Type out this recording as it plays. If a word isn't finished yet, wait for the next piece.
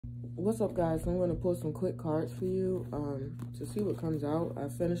What's up, guys? I'm going to pull some quick cards for you to see what comes out. I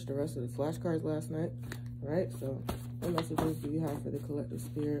finished the rest of the flashcards last night. All right, so what messages do you have for the collective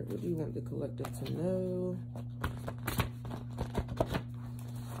spirit? What do you want the collective to know?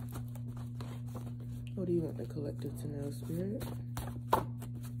 What do you want the collective to know, spirit?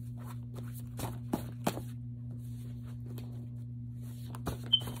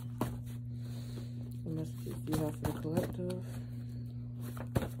 What messages do you have for the collective?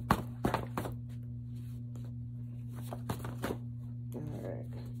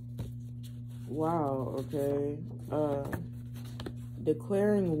 Wow, okay.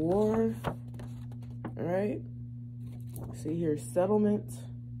 Declaring war. Alright. See here, settlement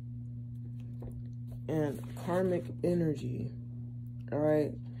and karmic energy.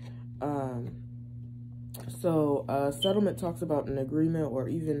 Alright. Settlement talks about an agreement or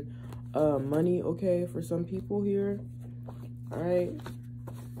even money, okay, for some people here. Alright.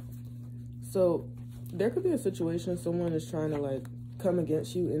 So there could be a situation someone is trying to like come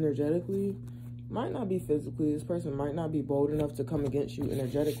against you energetically. Might not be physically. This person might not be bold enough to come against you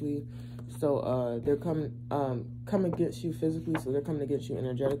energetically. So they're coming against you physically, so they're coming against you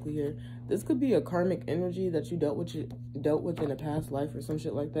energetically here. This could be a karmic energy that you dealt with in a past life or some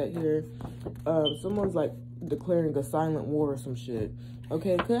shit like that here. Someone's like declaring a silent war or some shit. Okay,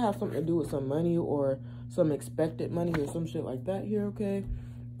 it could have something to do with some money or some expected money or some shit like that here, okay?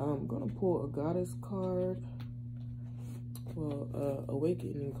 I'm gonna pull a goddess card. Well,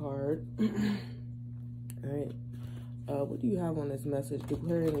 awakening card. Alright. What do you have on this message?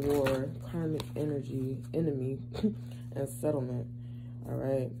 Declaring war, karmic energy, enemy, and settlement.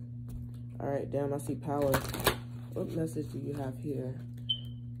 Alright. Alright, damn, I see power. What message do you have here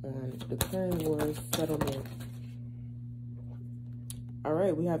on declaring war, settlement?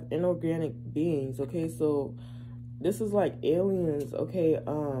 Alright, we have inorganic beings. Okay, so this is like aliens. Okay,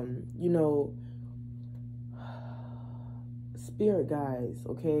 you know, spirit guys,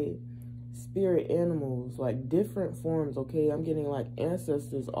 okay, spirit animals, like different forms, okay. I'm getting like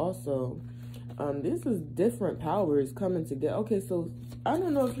ancestors also. This is different powers coming together. Okay, so I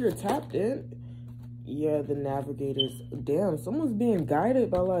don't know if you're tapped in. Yeah, the navigators. Damn, someone's being guided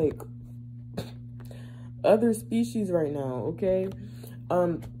by like other species right now, okay.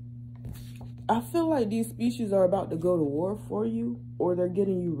 I feel like these species are about to go to war for you, or they're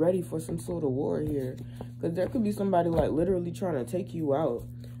getting you ready for some sort of war here. Because there could be somebody like literally trying to take you out.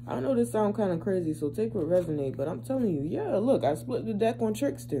 I know this sounds kind of crazy, so take what resonates. But I'm telling you, yeah, look, I split the deck on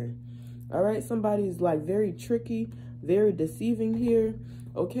trickster. All right, somebody's like very tricky, very deceiving here,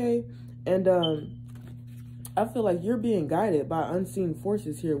 okay? And I feel like you're being guided by unseen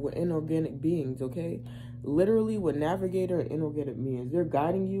forces here with inorganic beings, okay? Literally with navigator and inorganic beings. They're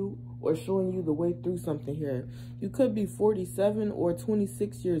guiding you or showing you the way through something here. You could be 47 or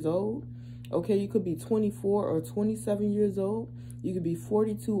 26 years old. Okay, you could be 24 or 27 years old. You could be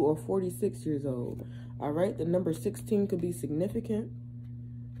 42 or 46 years old. All right, the number 16 could be significant.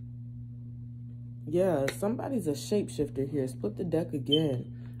 Yeah, somebody's a shapeshifter here. Split the deck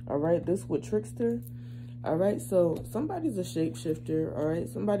again. All right, this with trickster. All right, so somebody's a shapeshifter. All right,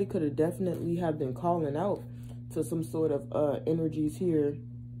 somebody could have definitely have been calling out to some sort of energies here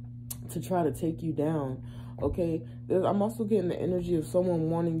to try to take you down. Okay, I'm also getting the energy of someone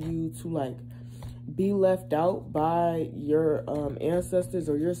wanting you to like be left out by your ancestors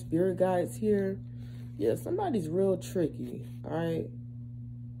or your spirit guides here. Yeah, somebody's real tricky. All right,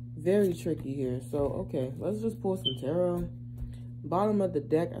 very tricky here. So okay, let's just pull some tarot. Bottom of the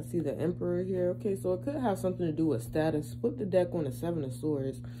deck, I see the Emperor here. Okay, so it could have something to do with status. Split the deck on the Seven of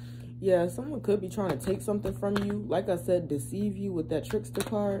Swords. Yeah, someone could be trying to take something from you. Like I said, deceive you with that trickster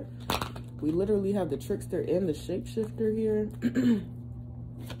card. We literally have the trickster and the shapeshifter here.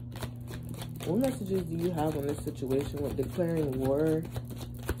 What messages do you have on this situation with declaring war,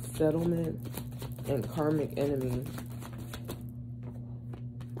 settlement, and karmic enemy?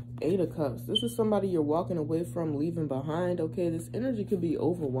 Eight of Cups. This is somebody you're walking away from, leaving behind, okay? This energy could be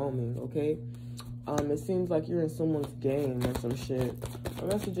overwhelming, okay? It seems like you're in someone's game or some shit.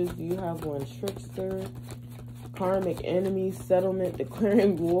 What messages do you have on trickster, karmic enemy, settlement,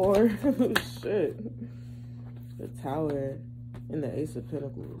 declaring war? Shit. The Tower and the Ace of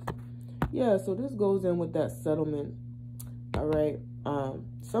Pentacles. Yeah, so this goes in with that settlement. All right.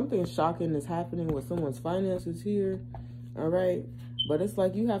 Something shocking is happening with someone's finances here. All right. But it's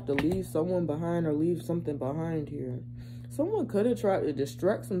like you have to leave someone behind or leave something behind here. Someone could have tried to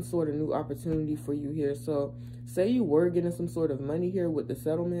distract some sort of new opportunity for you here. So say you were getting some sort of money here with the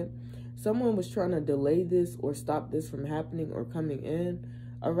settlement. Someone was trying to delay this or stop this from happening or coming in.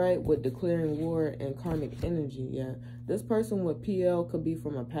 All right, with declaring war and karmic energy. Yeah, This person with PL could be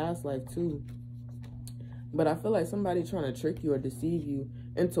from a past life too. But I feel like somebody trying to trick you or deceive you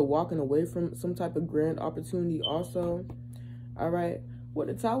into walking away from some type of grand opportunity also. All right. With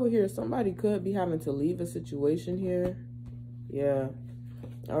the Tower here, somebody could be having to leave a situation here. Yeah.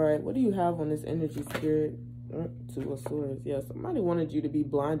 All right. What do you have on this energy, Spirit? Two of Swords. Yeah, somebody wanted you to be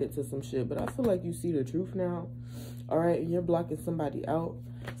blinded to some shit, but I feel like you see the truth now. All right. And you're blocking somebody out.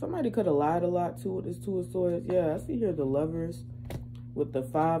 Somebody could have lied a lot too with this Two of Swords. Yeah, I see here the Lovers with the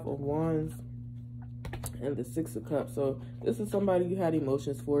Five of Wands and the Six of Cups. So this is somebody you had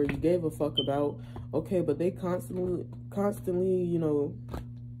emotions for, you gave a fuck about, okay, but they constantly, you know,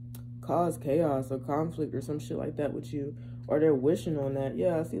 cause chaos or conflict or some shit like that with you, or they're wishing on that.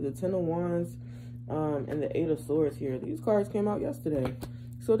 Yeah, I see the Ten of Wands and the Eight of Swords here. These cards came out yesterday.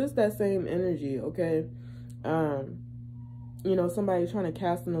 So this that same energy, okay? You know, somebody trying to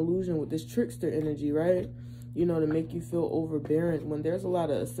cast an illusion with this trickster energy, right? You know, to make you feel overbearing when there's a lot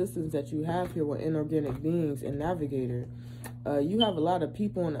of assistance that you have here with inorganic beings and navigator. You have a lot of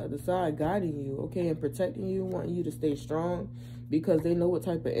people on the other side guiding you, okay, and protecting you, wanting you to stay strong because they know what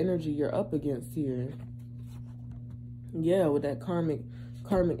type of energy you're up against here. Yeah, with that karmic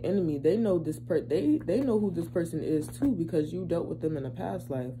enemy, they know this they know who this person is too because you dealt with them in a past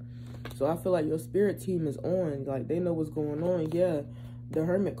life. So I feel like your spirit team is on, like they know what's going on. Yeah. The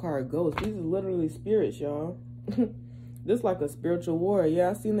Hermit card goes. These are literally spirits, y'all. This is like a spiritual war. Yeah,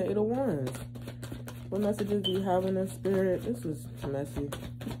 I seen the Eight of Wands. What messages do you have in this, Spirit? This is messy.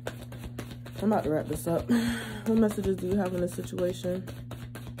 I'm about to wrap this up. What messages do you have in this situation?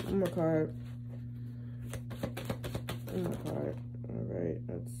 One more card. One more card. Alright,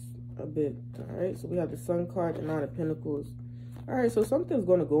 that's a bit. Alright, so we have the Sun card, the Nine of Pentacles. Alright, so something's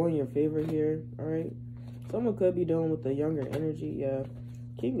going to go in your favor here. Alright. Someone could be dealing with the younger energy. Yeah.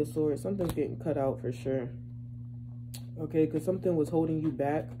 King of Swords. Something's getting cut out for sure. Okay, because something was holding you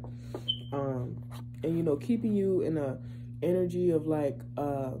back. And, you know, keeping you in a energy of, like,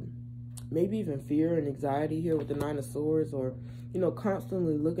 maybe even fear and anxiety here with the Nine of Swords. Or, you know,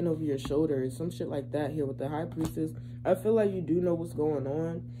 constantly looking over your shoulder. Some shit like that here with the High Priestess. I feel like you do know what's going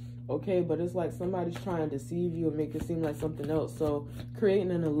on. Okay, but it's like somebody's trying to deceive you and make it seem like something else. So, creating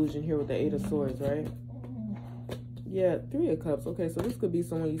an illusion here with the Eight of Swords, right? Yeah, Three of Cups. Okay, so this could be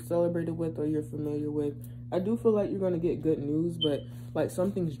someone you celebrated with or you're familiar with. I do feel like you're going to get good news, but like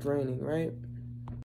something's draining, right?